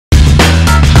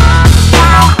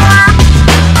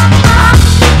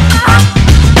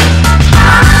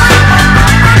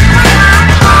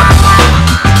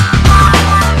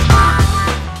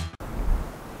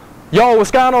Yo,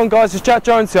 what's going on, guys? It's Jack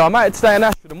Jones here. I'm out today in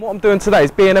Ashford, and what I'm doing today is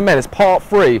being a menace, part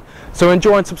 3. So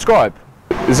enjoy and subscribe.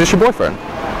 Is this your boyfriend?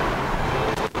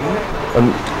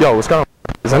 Yo, what's going on?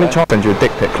 Is there any chance I send you a dick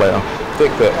pic later?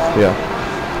 Dick pic?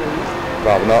 Yeah.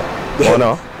 Rather not. Why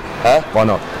not? Huh? Why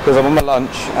not? Because I'm on my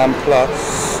lunch, and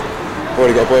plus, I've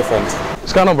already got a boyfriend.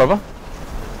 What's going on, brother?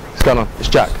 What's going on? It's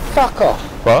Jack. Fuck off.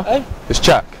 What? Hey? It's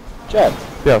Jack. Jack?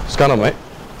 Yeah, what's going on, mate?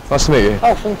 Nice to meet you.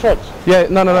 Oh, from Trent? Yeah,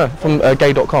 no, from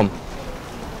gay.com.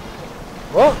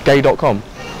 What? Gay.com.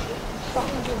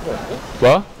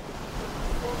 What?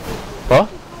 What?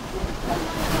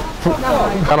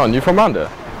 Hang on, you from round here?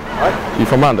 What? You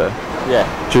from round here?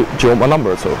 Yeah. Do you want my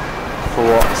number at all? For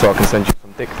what? So I can send you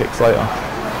some dick pics later.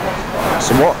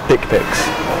 Some what? Dick pics.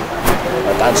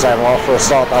 I don't say a lot for a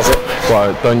start, does it?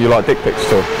 Why, don't you like dick pics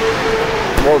at all?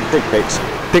 What are dick pics?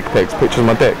 Dick pics, pictures of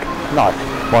my dick. No.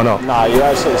 Why not? No, you're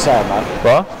absolutely saying, man.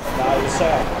 What? No, you're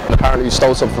saying. And apparently you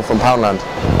stole something from Poundland.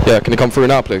 Yeah, can you come through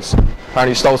now, please? Apparently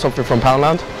you stole something from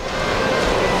Poundland.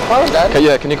 Poundland? Okay,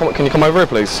 yeah, can you come over here,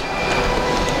 please?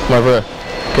 Come over here.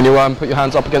 Can you put your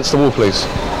hands up against the wall, please?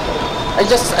 I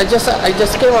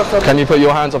just came up from... Can you put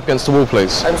your hands up against the wall,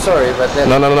 please? I'm sorry, but then...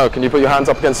 No. Can you put your hands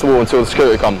up against the wall until the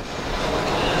security come?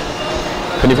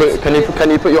 Can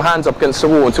you put your hands up against the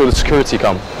wall until the security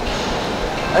come?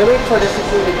 I wait for the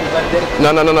security, but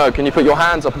then... No. Can you put your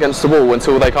hands up against the wall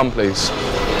until they come, please?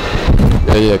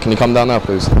 Yeah. Can you come down now,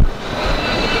 please?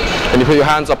 Can you put your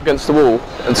hands up against the wall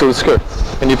until the security...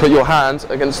 Can you put your hands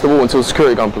against the wall until the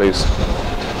security come, please?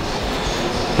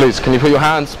 Please, can you put your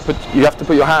hands... You have to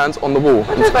put your hands on the wall.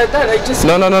 What about that? I just...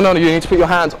 No. You need to put your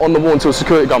hands on the wall until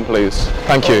security come, please.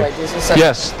 Thank you. Right,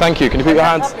 Yes, thank you. Can you put your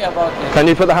hands... Happy about it. Can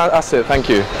you put the hand... That's it, thank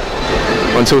you.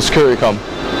 Until security come.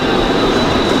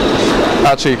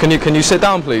 Actually, can you sit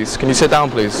down, please? Can you sit down,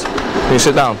 please? Can you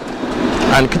sit down?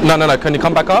 And no. Can you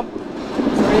come back up?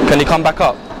 Can you come back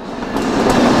up?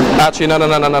 Actually,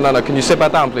 no. Can you sit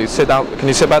back down, please? Sit down. Can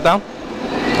you sit back down?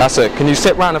 That's it. Can you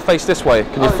sit round and face this way?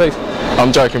 Can you face...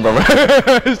 I'm joking, brother.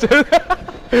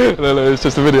 No, it's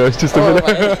just a video. It's just a video.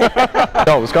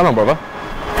 Yo, what's going on, brother?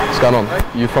 What's going on?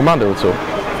 You from Manda at all?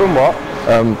 From what?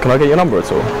 Can I get your number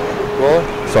at all?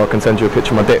 What? So I can send you a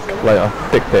picture of my dick later.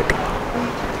 Dick pic.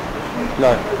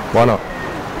 No. Why not?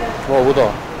 What would I?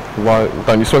 Why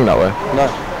don't you swing that way? No.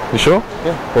 You sure?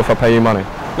 Yeah. What if I pay you money?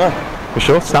 No. You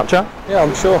sure? Snapchat? Yeah,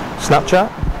 I'm sure.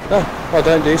 Snapchat? No, I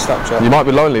don't do Snapchat. You might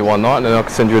be lonely one night and then I can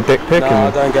send you a dick pic. No, and...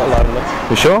 I don't get lonely.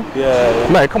 You sure?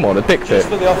 Yeah. Mate, come on, a dick pic. Just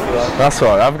for the offer, though. That's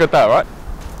alright, have a good day, alright?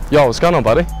 Yo, what's going on,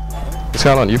 buddy? What's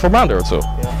going on? You from Manda at all?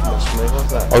 Yeah, that's me.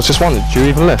 What's that? I was just wondering, do you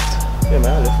even lift? Yeah, man,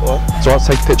 I lift. What? It's alright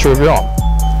to take a picture of your arm?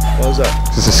 What was that?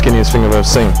 It's the skinniest thing I've ever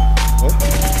seen. What?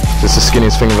 It's the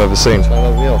skinniest thing I've ever seen. Trying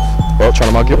to mug me off. What, trying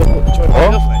to mug you?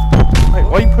 What? Mate,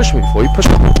 why are you pushing me for? You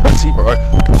pushing me pussy, bro.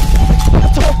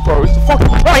 What the fuck, bro? It's a fucking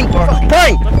prank, bro.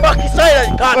 Prank! What the fuck you say that,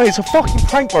 you can't? Mate, it's a fucking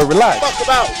prank, bro. Relax. Fuck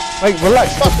about. Mate,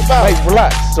 relax. Fuck about. Mate,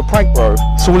 relax. It's a prank, bro.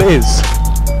 That's all it is.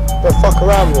 Don't fuck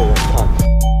around with it, you cunt.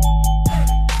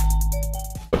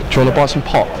 Do you want to buy some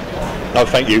pop? No,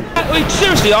 thank you. Wait,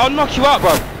 seriously, I'll knock you out,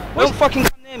 bro. Don't fucking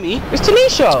come near me. It's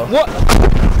Tanisha. What?